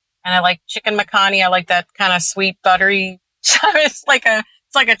 and I like chicken makhani. I like that kind of sweet, buttery. It's like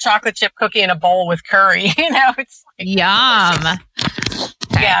a chocolate chip cookie in a bowl with curry. It's like yum.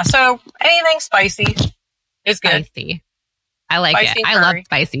 Okay. Yeah, so anything spicy is good. Spicy. I like it. I love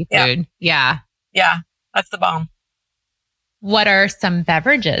spicy food. Yeah. Yeah, that's the bomb. What are some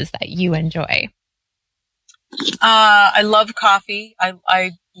beverages that you enjoy? I love coffee.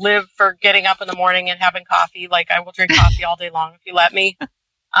 I live for getting up in the morning and having coffee. Like I will drink coffee all day long if you let me.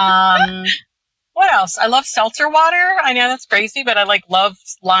 What else? I love seltzer water. I know that's crazy, but I love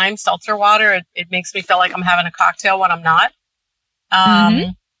lime seltzer water. It makes me feel like I'm having a cocktail when I'm not.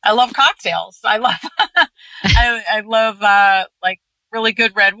 I love cocktails. I love, I love, really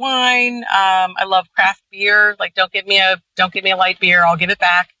good red wine. I love craft beer. Like, don't give me a light beer. I'll give it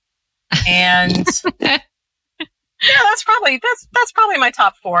back. And yeah, that's probably my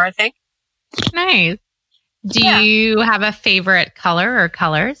top 4, I think. Nice. Do you have a favorite color or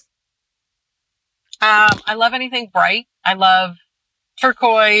colors? I love anything bright. I love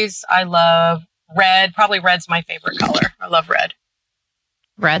turquoise. I love red. Probably red's my favorite color. I love red.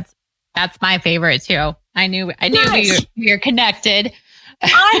 Red's. That's my favorite too. I knew Nice. we were connected.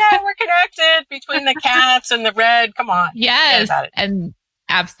 I know we're connected between the cats and the red. Come on. Yes. And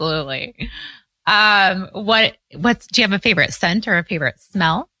absolutely. Do you have a favorite scent or a favorite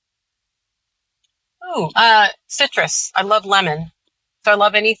smell? Ooh, citrus. I love lemon. So I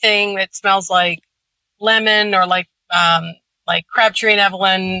love anything that smells like lemon or like Crabtree and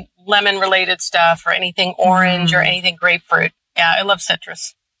Evelyn lemon related stuff or anything orange or anything grapefruit. Yeah, I love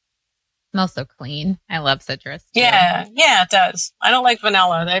citrus. Smells so clean. I love citrus too. Yeah, it does. I don't like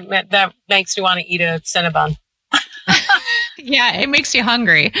vanilla. That makes me want to eat a Cinnabon. Yeah, it makes you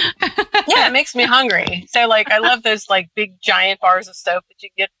hungry. Yeah, it makes me hungry. So like, I love those like big giant bars of soap that you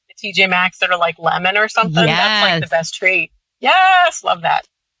get at TJ Maxx that are like lemon or something. Yes. That's like the best treat. Yes, love that.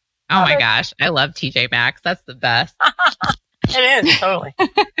 Oh my gosh, I love TJ Maxx. That's the best. It is, totally.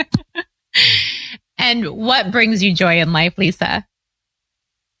 And what brings you joy in life, Lisa?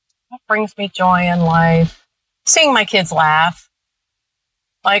 What brings me joy in life? Seeing my kids laugh.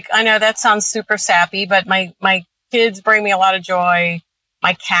 Like, I know that sounds super sappy, but my kids bring me a lot of joy.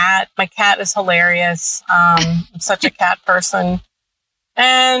 My cat is hilarious. I'm such a cat person.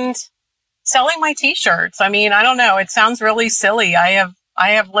 And selling my t-shirts. I mean, I don't know. It sounds really silly. I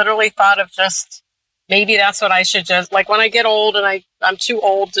have literally thought of just, maybe that's what I should just, like when I get old and I'm too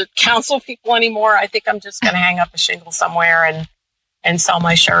old to counsel people anymore, I think I'm just going to hang up a shingle somewhere and sell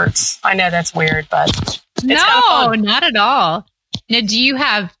my shirts. I know that's weird, but it's kind of fun. Not at all. Now, do you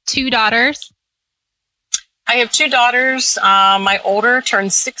have 2 daughters? I have 2 daughters. My older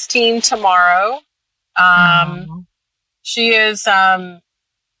turns 16 tomorrow. She is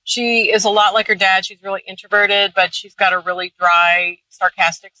a lot like her dad. She's really introverted, but she's got a really dry,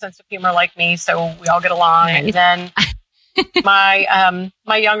 sarcastic sense of humor like me. So we all get along. Nice. And then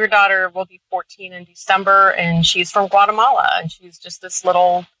my younger daughter will be 14 in December, and she's from Guatemala, and she's just this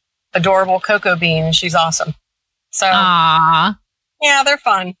little adorable cocoa bean. She's awesome. So, Aww. Yeah, they're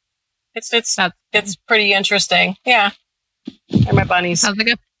fun. It's pretty interesting. Yeah. They're my bunnies. Sounds like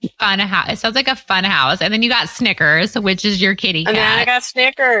a fun house. It sounds like a fun house. And then you got Snickers, which is your kitty cat. And then I got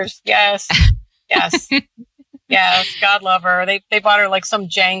Snickers. Yes. Yes. Yes. God love her. They bought her like some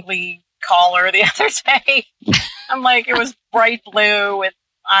jangly collar the other day. I'm like, it was bright blue with,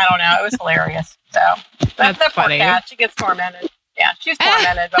 I don't know. It was hilarious. So that poor funny. cat, she gets tormented. Yeah, she's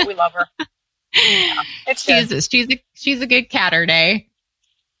tormented, but we love her. Yeah, it's good. She's a good Catterday.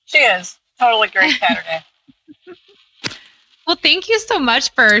 She is. Totally great Catterday. Well, thank you so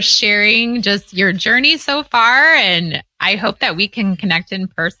much for sharing just your journey so far. And I hope that we can connect in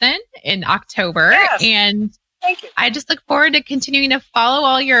person in October. Yes. And Thank you. I just look forward to continuing to follow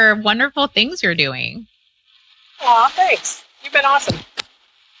all your wonderful things you're doing. Aw, thanks. You've been awesome.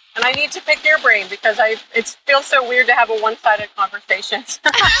 And I need to pick your brain because it feels so weird to have a one-sided conversation.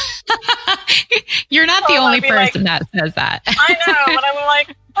 You're not the only person that says that. I know, but I'm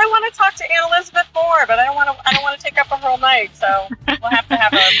like, I want to talk to Anne Elizabeth more, but I don't want to take up a whole night. So we'll have to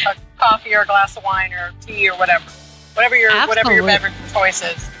have a coffee or a glass of wine or tea or whatever your beverage choice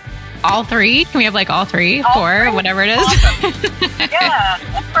is. All 3? Can we have like all 3, 4, whatever it is? Awesome. Yeah,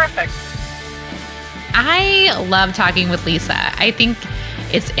 that's perfect. I love talking with Lisa. I think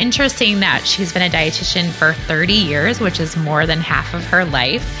it's interesting that she's been a dietitian for 30 years, which is more than half of her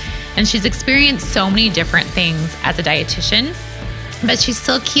life. And she's experienced so many different things as a dietitian, but she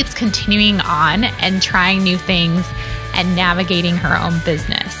still keeps continuing on and trying new things and navigating her own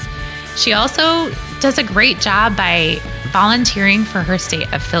business. She also does a great job by volunteering for her state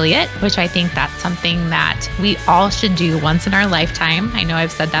affiliate, which I think that's something that we all should do once in our lifetime. I know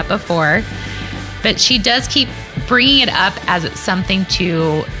I've said that before, but she does keep bringing it up as something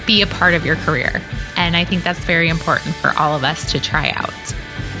to be a part of your career. And I think that's very important for all of us to try out.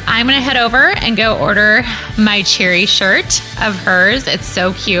 I'm going to head over and go order my cherry shirt of hers. It's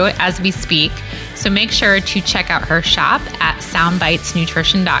so cute as we speak. So make sure to check out her shop at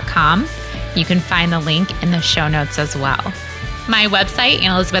soundbitesnutrition.com. You can find the link in the show notes as well. My website,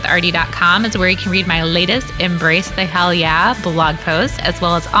 AnnElizabethRD.com, is where you can read my latest Embrace the Hell Yeah blog post, as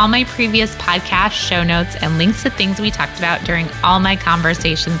well as all my previous podcast show notes and links to things we talked about during all my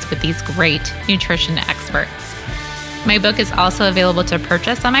conversations with these great nutrition experts. My book is also available to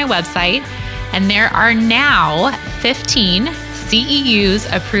purchase on my website, and there are now 15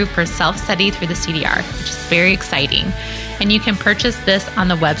 CEUs approved for self-study through the CDR, which is very exciting. And you can purchase this on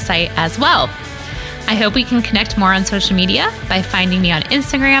the website as well. I hope we can connect more on social media by finding me on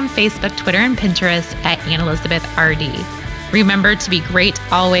Instagram, Facebook, Twitter, and Pinterest at AnnElizabethRD. Remember to be great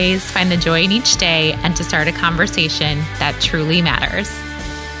always, find the joy in each day, and to start a conversation that truly matters.